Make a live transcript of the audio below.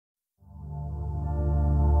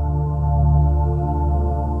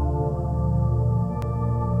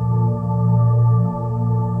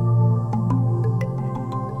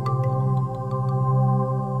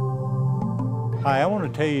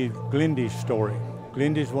want to tell you Glendy's story.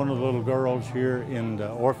 Glendy's one of the little girls here in the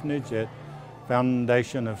orphanage at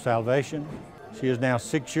Foundation of Salvation. She is now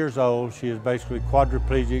 6 years old. She is basically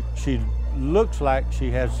quadriplegic. She looks like she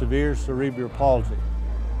has severe cerebral palsy.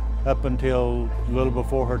 Up until a little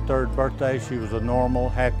before her 3rd birthday, she was a normal,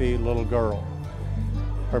 happy little girl.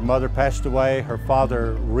 Her mother passed away. Her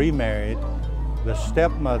father remarried. The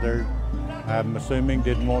stepmother, I'm assuming,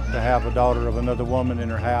 didn't want to have a daughter of another woman in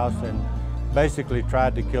her house and basically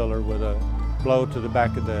tried to kill her with a blow to the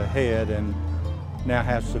back of the head, and now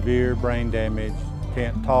has severe brain damage,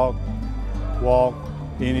 can't talk, walk,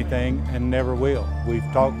 anything, and never will. We've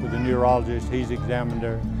talked with the neurologist, he's examined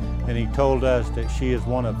her, and he told us that she is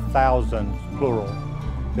one of thousands, plural,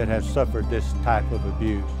 that has suffered this type of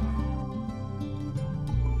abuse.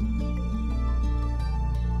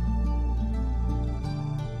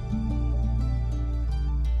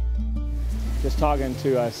 Just talking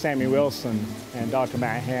to Sammy Wilson and Dr.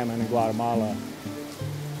 Matt Hammond in Guatemala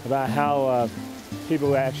about how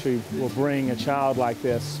people actually will bring a child like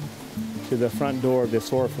this to the front door of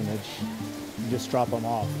this orphanage and just drop them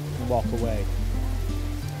off and walk away.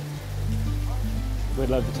 We'd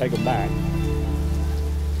love to take them back.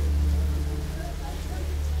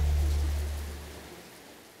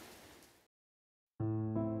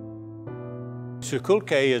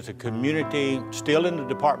 Xuculque is a community still in the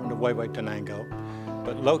Department of Huehuetenango,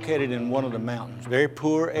 but located in one of the mountains. Very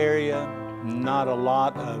poor area, not a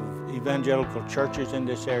lot of evangelical churches in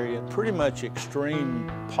this area, pretty much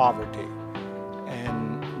extreme poverty.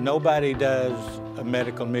 And nobody does a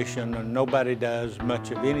medical mission, or nobody does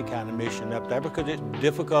much of any kind of mission up there because it's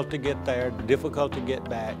difficult to get there, difficult to get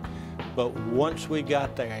back. But once we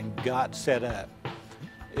got there and got set up,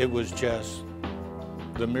 it was just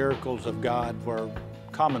the miracles of God were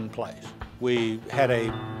commonplace. We had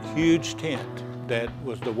a huge tent that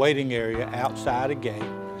was the waiting area outside a gate,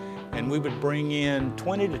 and we would bring in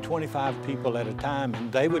 20 to 25 people at a time,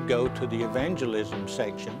 and they would go to the evangelism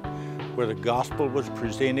section where the gospel was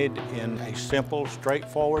presented in a simple,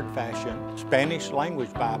 straightforward fashion. Spanish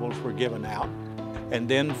language Bibles were given out, and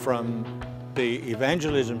then from the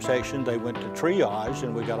evangelism section, they went to triage,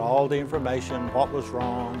 and we got all the information, what was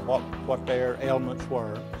wrong, what their ailments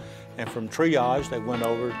were. And from triage, they went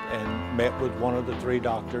over and met with one of the 3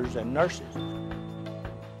 doctors and nurses.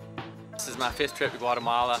 This is my 5th trip to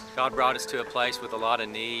Guatemala. God brought us to a place with a lot of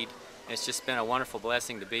need. It's just been a wonderful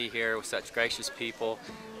blessing to be here with such gracious people,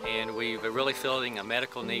 and we're really filling a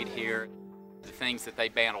medical need here. The things that they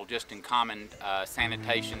battle just in common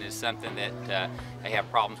sanitation is something that they have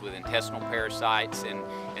problems with intestinal parasites, and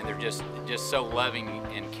they're just so loving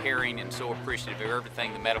and caring and so appreciative of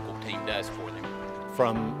everything the medical team does for them.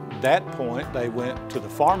 From that point, they went to the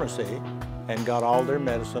pharmacy and got all their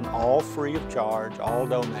medicine, all free of charge, all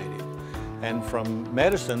donated. And from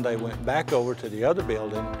medicine, they went back over to the other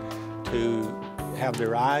building to have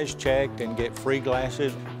their eyes checked and get free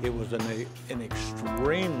glasses. It was an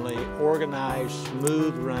extremely organized,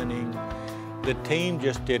 smooth running. The team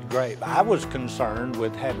just did great. I was concerned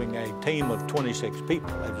with having a team of 26 people.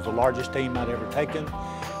 It was the largest team I'd ever taken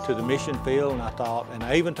to the mission field, and I thought, and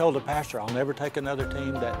I even told the pastor, I'll never take another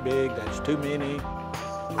team that big, that's too many.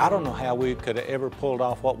 I don't know how we could have ever pulled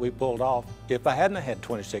off what we pulled off if I hadn't had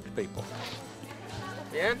 26 people.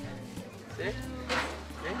 Yeah.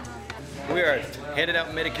 We are handing out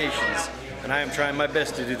medications, and I am trying my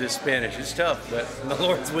best to do this Spanish. It's tough, but the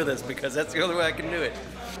Lord's with us because that's the only way I can do it.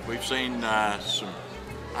 We've seen some,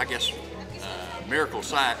 I guess, miracle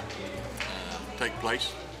sight take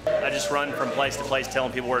place. I just run from place to place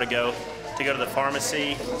telling people where to go to the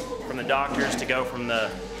pharmacy, from the doctors, to go from the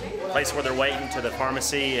place where they're waiting to the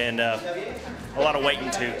pharmacy, and a lot of waiting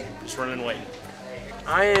too, just running and waiting.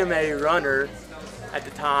 I am a runner at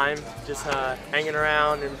the time, just hanging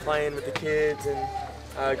around and playing with the kids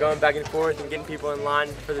and going back and forth and getting people in line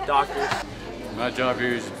for the doctors. My job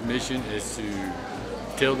here as a mission is to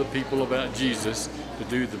tell the people about Jesus, to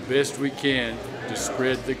do the best we can to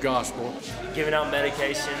spread the gospel. Giving out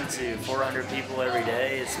medication to 400 people every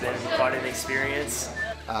day, it's been quite an experience.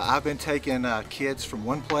 I've been taking kids from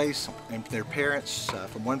one place and their parents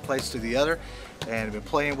from one place to the other, and been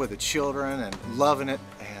playing with the children and loving it,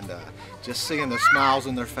 and just seeing the smiles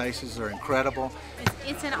on their faces are incredible.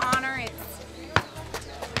 It's an honor.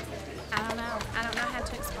 I don't know how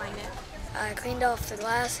to explain it. I cleaned off the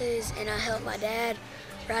glasses, and I helped my dad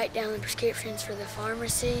write down the prescriptions for the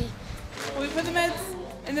pharmacy. We put the meds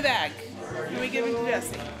in the bag, and we give them to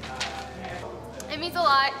Jesse. It means a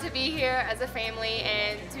lot to be here as a family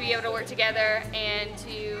and to be able to work together and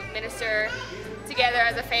to minister together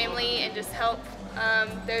as a family and just help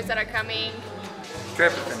those that are coming.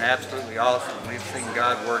 trip has been absolutely awesome. We've seen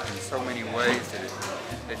God work in so many ways that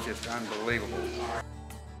it's just unbelievable.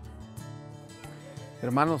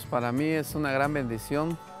 Hermanos, para mí es una gran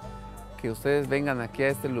bendición que ustedes vengan aquí a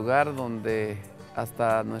este lugar donde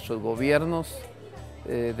hasta nuestros gobiernos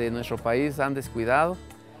de nuestro país han descuidado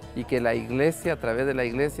y que la iglesia, a través de la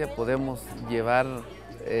iglesia, podemos llevar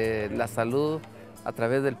la salud a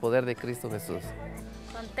través del poder de Cristo Jesús.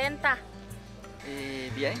 Contenta. Y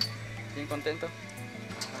bien contento.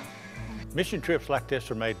 Mission trips like this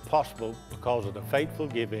are made possible because of the faithful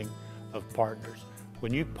giving of partners.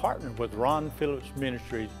 When you partner with Ron Phillips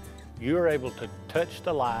Ministries, you are able to touch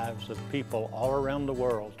the lives of people all around the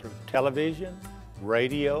world through television,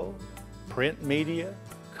 radio, print media,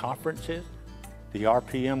 conferences, the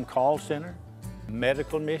RPM call center,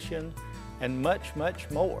 medical missions, and much, much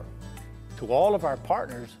more. To all of our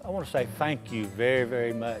partners, I want to say thank you very,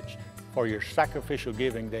 very much for your sacrificial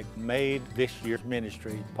giving that made this year's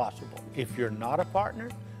ministry possible. If you're not a partner,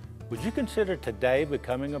 would you consider today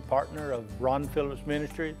becoming a partner of Ron Phillips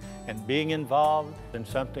Ministries and being involved in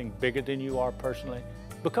something bigger than you are personally?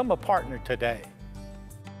 Become a partner today.